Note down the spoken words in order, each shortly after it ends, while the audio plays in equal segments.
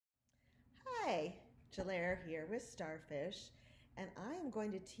Jalaire here with Starfish, and I am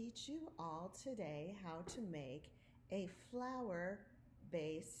going to teach you all today how to make a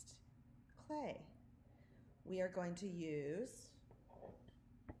flour-based clay. We are going to use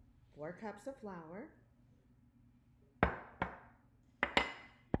 4 cups of flour,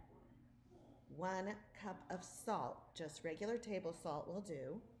 1 cup of salt, just regular table salt will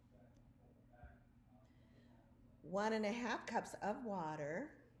do, 1.5 cups of water,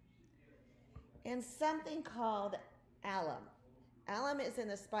 and something called alum. Alum is in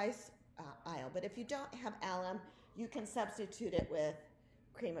the spice aisle, but if you don't have alum, you can substitute it with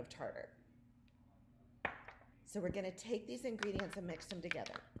cream of tartar. So we're going to take these ingredients and mix them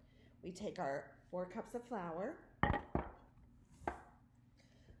together. We take our 4 cups of flour,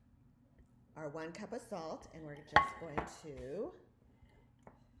 our 1 cup of salt, and we're just going to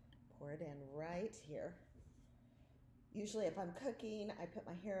pour it in right here. Usually if I'm cooking, I put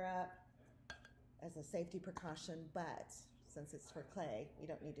my hair up as a safety precaution, but since it's for clay, we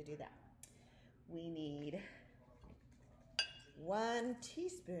don't need to do that. We need 1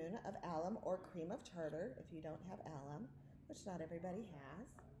 teaspoon of alum or cream of tartar if you don't have alum, which not everybody has.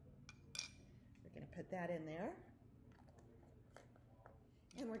 We're going to put that in there.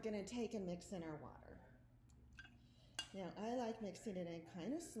 And we're going to take and mix in our water. Now, I like mixing it in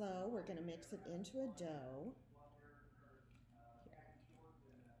kind of slow. We're going to mix it into a dough.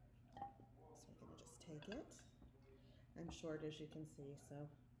 So we're going to just take it. I'm short, as you can see, so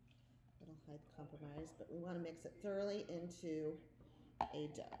it'll hide the compromise, but we want to mix it thoroughly into a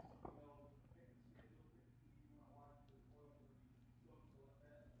dough.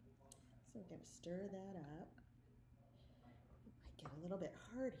 So we're going to stir that up. It might get a little bit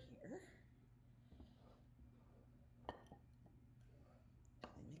hard here.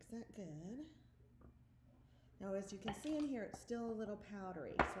 Mix that good. Now, as you can see in here, it's still a little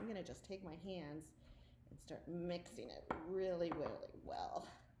powdery, so I'm going to just take my hands and start mixing it really, really well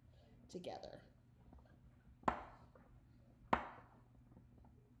together.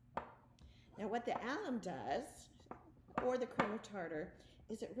 Now, what the alum does, or the cream of tartar,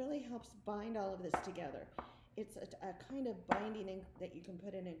 is it really helps bind all of this together. It's a kind of binding that you can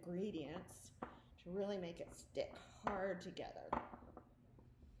put in ingredients to really make it stick hard together.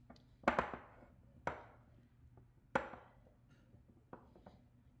 We're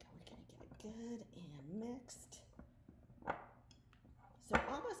going to get it good and mixed. So it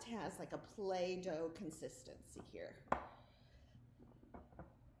almost has like a Play-Doh consistency here.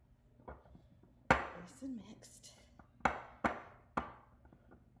 Nice and mixed.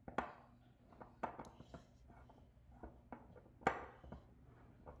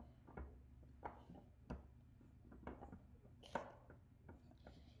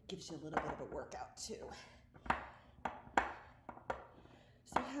 Gives you a little bit of a workout too.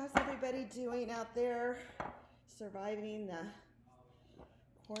 So how's everybody doing out there, surviving the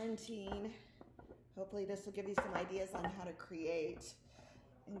quarantine? Hopefully this will give you some ideas on how to create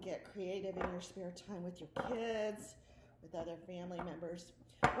and get creative in your spare time with your kids, with other family members.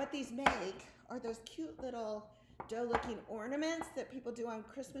 What these make are those cute little dough-looking ornaments that people do on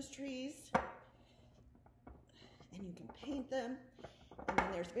Christmas trees. And you can paint them. And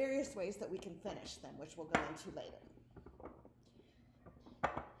then there's various ways that we can finish them, which we'll go into later.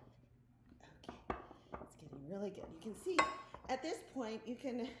 Okay, it's getting really good. You can see at this point, you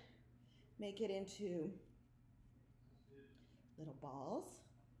can make it into little balls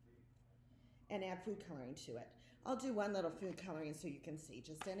and add food coloring to it. I'll do one little food coloring so you can see,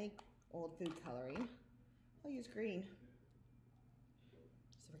 just any old food coloring. I'll use green.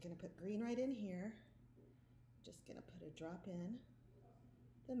 So we're gonna put green right in here. Just gonna put a drop in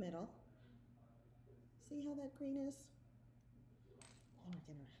the middle. See how that green is? And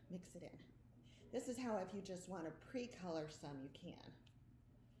we're gonna mix it in. This is how, if you just want to pre-color some, you can.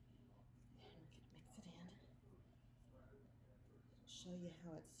 And we're gonna mix it in. I'll show you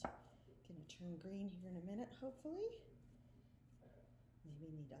how it's gonna turn green here in a minute, hopefully.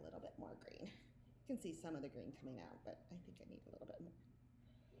 Maybe need a little bit more green. You can see some of the green coming out, but I think I need a little bit more.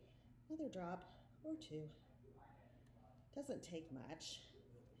 Another drop or 2. Doesn't take much.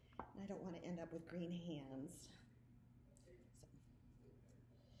 I don't want to end up with green hands.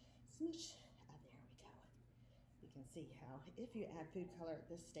 So, smush. Oh, there we go. You can see how, if you add food color at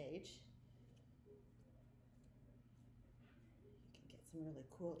this stage, you can get some really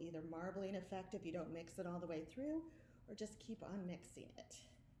cool either marbling effect if you don't mix it all the way through, or just keep on mixing it.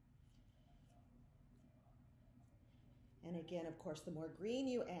 And again, of course, the more green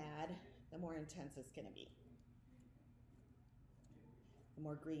you add, the more intense it's going to be. The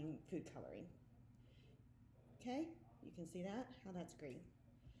more green food coloring. Okay, you can see that, how that's green.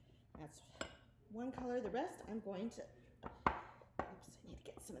 That's one color. The rest I'm going to, oops, I need to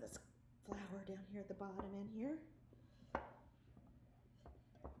get some of this flour down here at the bottom in here.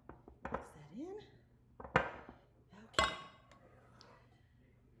 Mix that in. Okay.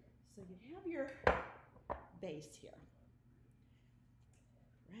 So you have your base here.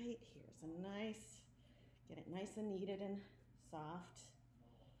 Right here's a nice, get it nice and kneaded and soft.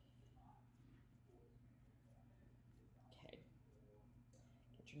 Okay,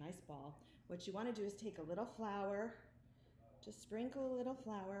 get your nice ball. What you want to do is take a little flour, just sprinkle a little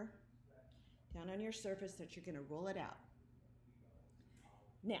flour down on your surface that you're going to roll it out.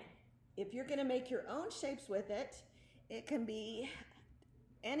 Now, if you're going to make your own shapes with it, it can be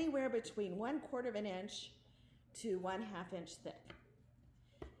anywhere between 1/4 of an inch to 1/2 inch thick.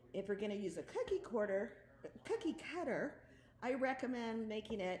 If you're going to use a cookie cutter, I recommend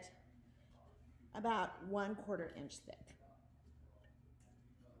making it about 1/4 inch thick.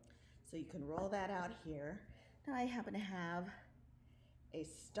 So you can roll that out here. Now I happen to have a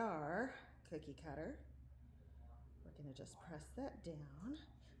star cookie cutter. We're going to just press that down,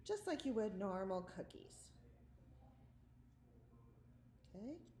 just like you would normal cookies.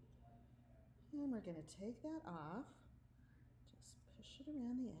 Okay, and we're going to take that off. Just push it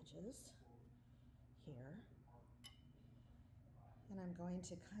around the edges here. And I'm going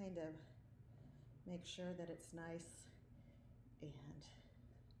to kind of make sure that it's nice and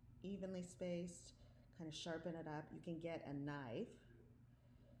evenly spaced, kind of sharpen it up. You can get a knife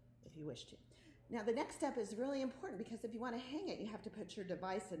if you wish to. Now the next step is really important because if you want to hang it, you have to put your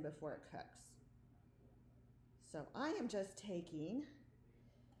device in before it cooks. So I am just taking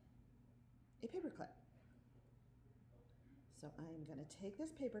a paper clip. So I am going to take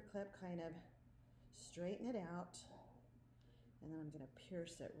this paper clip, kind of straighten it out, and then I'm going to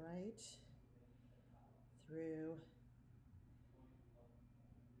pierce it right through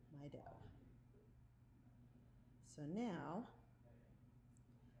my dough. So now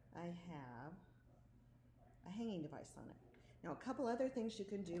I have a hanging device on it. Now a couple other things you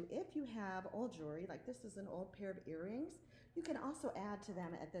can do if you have old jewelry, like this is an old pair of earrings, you can also add to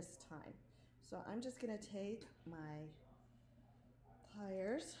them at this time. So I'm just going to take my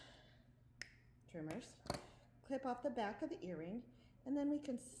pliers, trimmers, clip off the back of the earring, and then we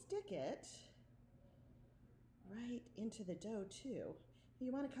can stick it right into the dough too.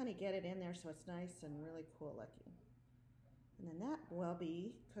 You want to kind of get it in there so it's nice and really cool looking. And then that will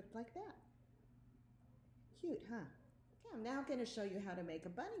be cooked like that. Cute, huh? Okay, I'm now going to show you how to make a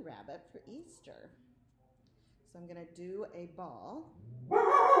bunny rabbit for Easter. So I'm going to do a ball.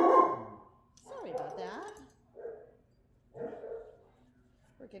 Sorry about that.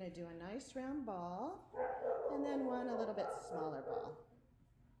 We're going to do a nice round ball and then one a little bit smaller ball.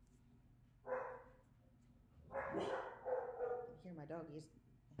 Here my doggies.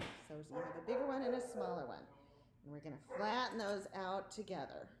 So you have a bigger one and a smaller one. And we're going to flatten those out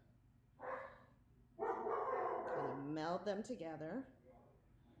together. Kind of meld them together.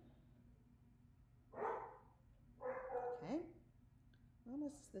 Okay.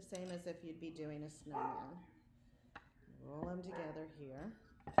 Almost the same as if you'd be doing a snowman. Roll them together here.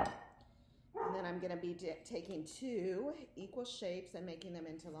 And then I'm going to be taking two equal shapes and making them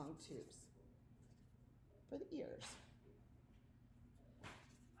into long tubes for the ears.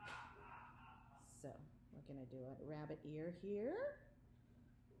 So we're going to do a rabbit ear here.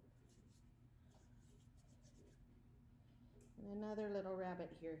 And another little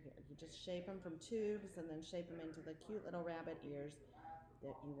rabbit here. You just shape them from tubes and then shape them into the cute little rabbit ears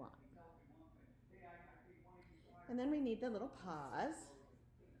that you want. And then we need the little paws,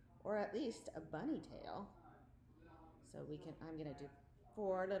 or at least a bunny tail. So I'm going to do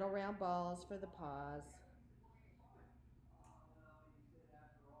 4 little round balls for the paws.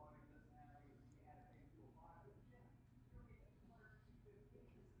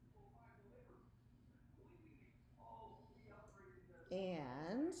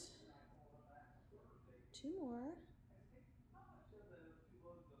 And 2 more.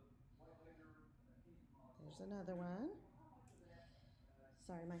 There's another one.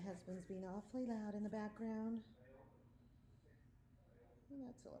 Sorry, my husband's being awfully loud in the background. And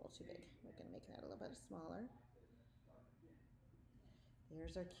that's a little too big. We're going to make that a little bit smaller.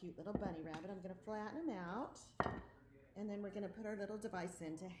 There's our cute little bunny rabbit. I'm going to flatten him out. And then we're going to put our little device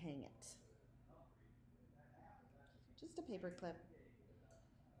in to hang it. Just a paper clip.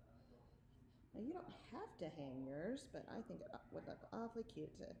 Now you don't have to hang yours, but I think it would look awfully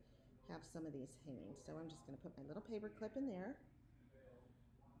cute to have some of these hanging. So I'm just going to put my little paper clip in there.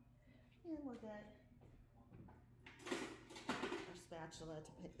 And we'll get our spatula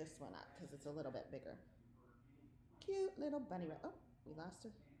to pick this one up because it's a little bit bigger. Cute little bunny rabbit. Oh, we lost a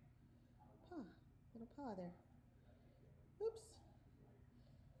paw. little paw there. Oops.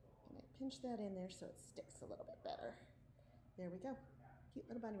 And I pinch that in there so it sticks a little bit better. There we go. Cute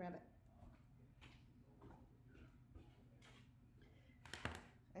little bunny rabbit.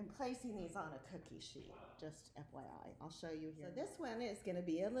 I'm placing these on a cookie sheet, just FYI. I'll show you here. So this one is going to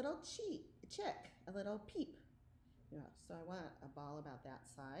be a little chick, a little peep. Yeah, so I want a ball about that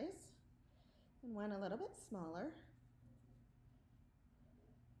size and one a little bit smaller.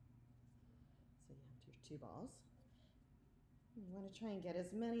 So you have your two balls. You want to try and get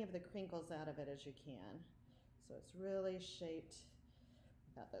as many of the crinkles out of it as you can. So it's really shaped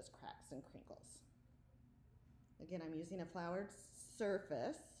without those cracks and crinkles. Again, I'm using a floured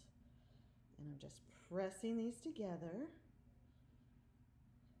surface and I'm just pressing these together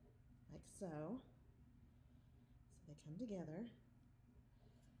like so. So they come together.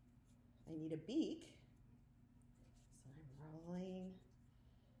 I need a beak. So I'm rolling.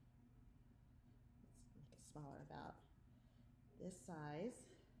 Let's make it smaller, about this size.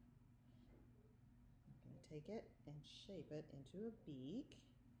 I'm going to take it and shape it into a beak.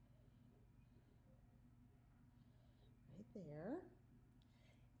 Right there.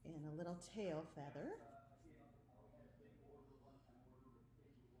 And a little tail feather.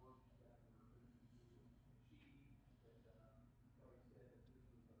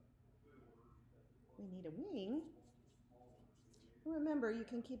 We need a wing. Remember, you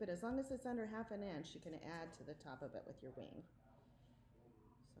can keep it as long as it's under 1/2 inch. You can add to the top of it with your wing.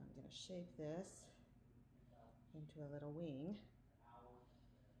 So I'm going to shape this into a little wing.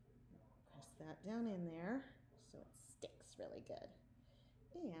 Press that down in there so it sticks really good.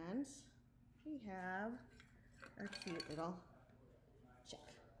 And we have our cute little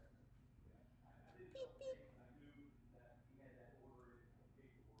chick. Beep, beep.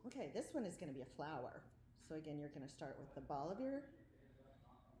 Okay, this one is going to be a flower. So again, you're going to start with the ball of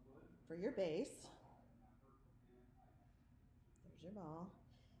for your base. There's your ball.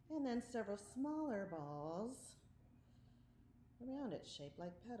 And then several smaller balls around it, shaped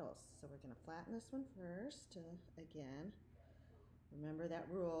like petals. So we're going to flatten this one first. Again, remember that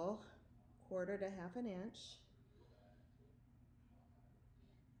rule, 1/4 to 1/2 inch.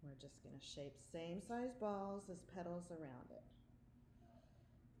 We're just going to shape same size balls as petals around it.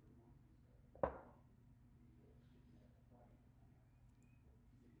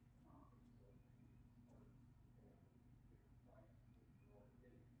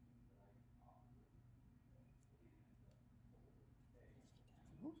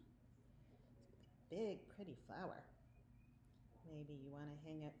 Big, pretty flower. Maybe you want to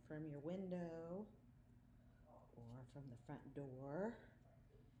hang it from your window or from the front door.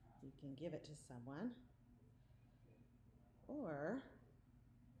 You can give it to someone. Or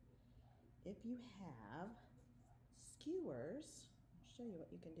if you have skewers, I'll show you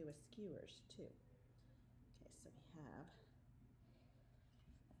what you can do with skewers too. Okay, so we have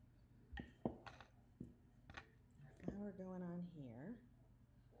our flower going on here.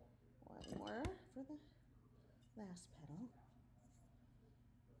 One more for the last petal.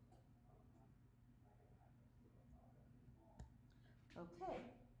 Okay.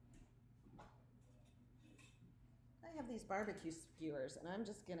 I have these barbecue skewers and I'm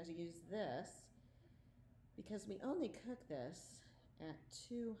just going to use this because we only cook this at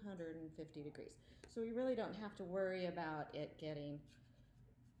 250 degrees. So we really don't have to worry about it catching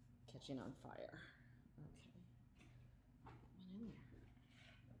on fire. Okay. One in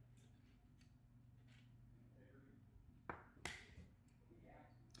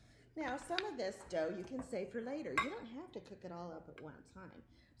there. Now, some of this dough you can save for later. You don't have to cook it all up at one time.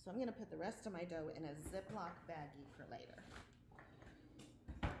 So I'm going to put the rest of my dough in a Ziploc baggie for later.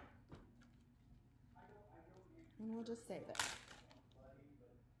 And we'll just save it.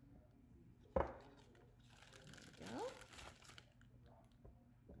 There we go.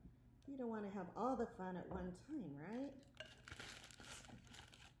 You don't want to have all the fun at one time, right?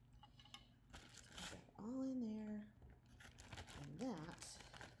 Put that all in there. And that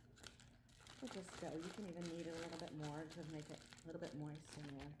will just go. You can even knead it a little bit more to make it a little bit moist in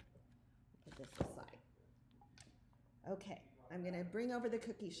there. Put this aside. Okay, I'm going to bring over the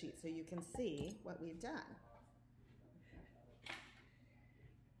cookie sheet so you can see what we've done.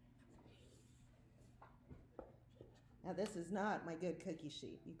 Now this is not my good cookie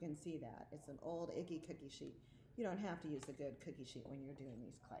sheet. You can see that. It's an old icky cookie sheet. You don't have to use a good cookie sheet when you're doing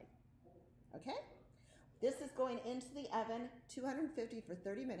these clay. Okay? This is going into the oven, 250 for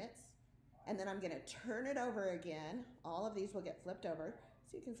 30 minutes. And then I'm going to turn it over again. All of these will get flipped over.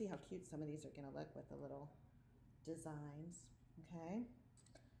 So you can see how cute some of these are going to look with the little designs. Okay?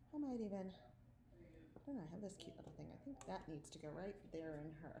 I might even, I don't know, I have this cute little thing. I think that needs to go right there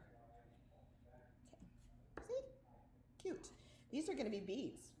in her. These are going to be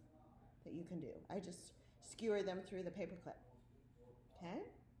beads that you can do. I just skewer them through the paper clip. Okay?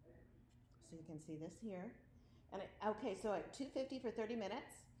 So you can see this here. And okay, so at 250 for 30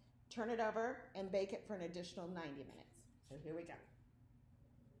 minutes, turn it over and bake it for an additional 90 minutes. So here we go.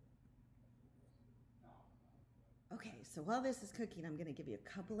 Okay, so while this is cooking, I'm going to give you a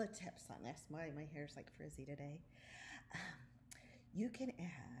couple of tips on this. My hair's like frizzy today. You can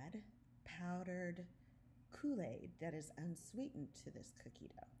add powdered Kool-Aid that is unsweetened to this cookie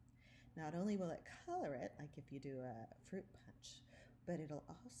dough. Not only will it color it, like if you do a fruit punch, but it'll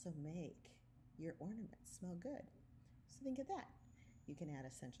also make your ornaments smell good. So think of that. You can add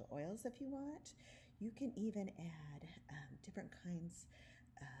essential oils if you want. You can even add different kinds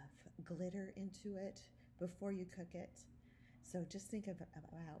of glitter into it before you cook it. So just think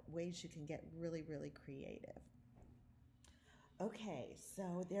about ways you can get really, really creative. Okay,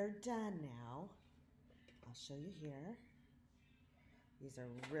 so they're done now. I'll show you here. These are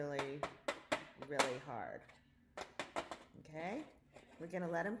really, really hard. Okay, we're gonna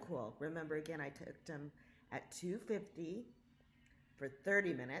let them cool. Remember again, I cooked them at 250 for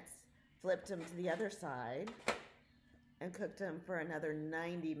 30 minutes, flipped them to the other side, and cooked them for another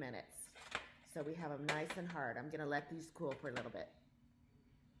 90 minutes. So we have them nice and hard. I'm gonna let these cool for a little bit.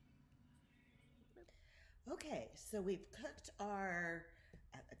 Okay, so we've cooked our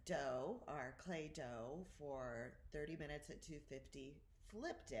dough, our clay dough, for 30 minutes at 250,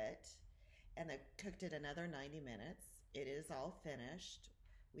 flipped it, and then cooked it another 90 minutes. It is all finished.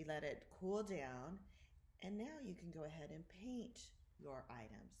 We let it cool down, and now you can go ahead and paint your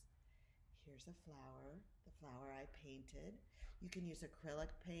items. Here's a flower, the flower I painted. You can use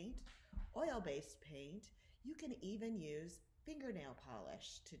acrylic paint, oil-based paint. You can even use fingernail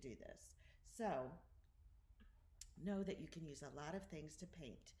polish to do this. So know that you can use a lot of things to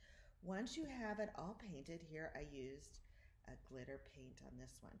paint. Once you have it all painted, here I used a glitter paint on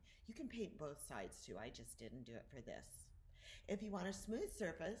this one. You can paint both sides too. I just didn't do it for this. If you want a smooth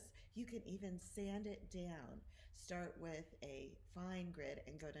surface, you can even sand it down. Start with a fine grid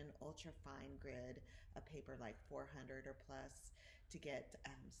and go to an ultra fine grid, a paper like 400 or plus, to get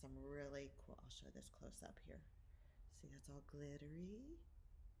some really cool, I'll show this close up here. See, that's all glittery.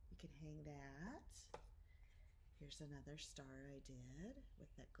 You can hang that. Here's another star I did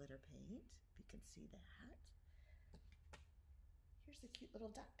with that glitter paint, if you can see that. Here's a cute little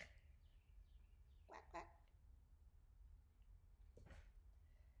duck. Quack, quack.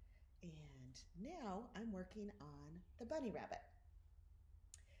 And now I'm working on the bunny rabbit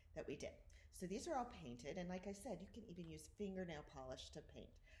that we did. So these are all painted, and like I said, you can even use fingernail polish to paint.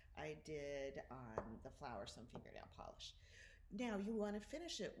 I did on the flower some fingernail polish. Now you want to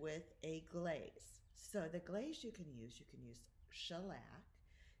finish it with a glaze. So the glaze you can use shellac,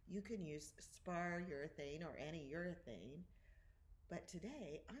 you can use spar urethane or any urethane, but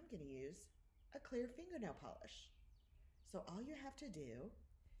today I'm going to use a clear fingernail polish. So all you have to do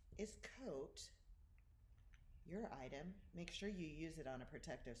is coat your item. Make sure you use it on a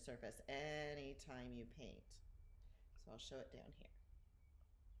protective surface anytime you paint. So I'll show it down here.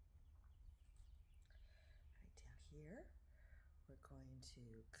 Right down here, we're going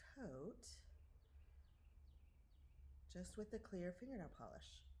to coat just with the clear fingernail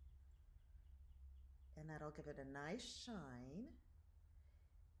polish. And that'll give it a nice shine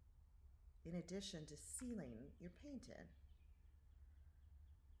in addition to sealing your paint in.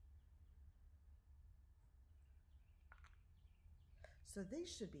 So these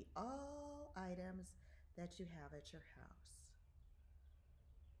should be all items that you have at your house.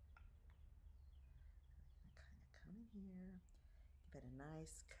 I'm going to kind of come in here, give it a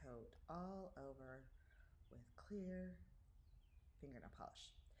nice coat all over with clear fingernail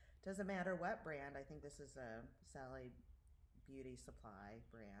polish. Doesn't matter what brand. I think this is a Sally Beauty Supply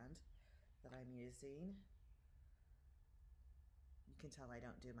brand that I'm using. You can tell I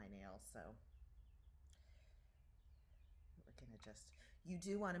don't do my nails, so we're gonna you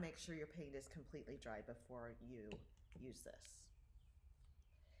do want to make sure your paint is completely dry before you use this.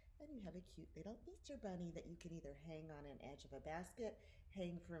 And you have a cute little Easter bunny that you can either hang on an edge of a basket,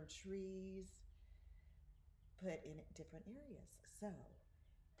 hang from trees, put in different areas. So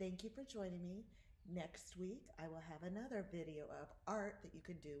thank you for joining me. Next week, I will have another video of art that you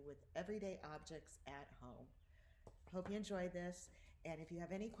can do with everyday objects at home. Hope you enjoyed this. And if you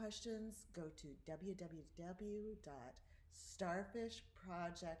have any questions, go to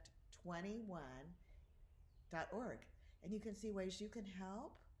www.starfishproject21.org. And you can see ways you can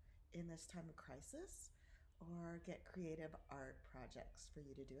help in this time of crisis or get creative art projects for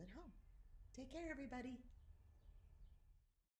you to do at home. Take care, everybody.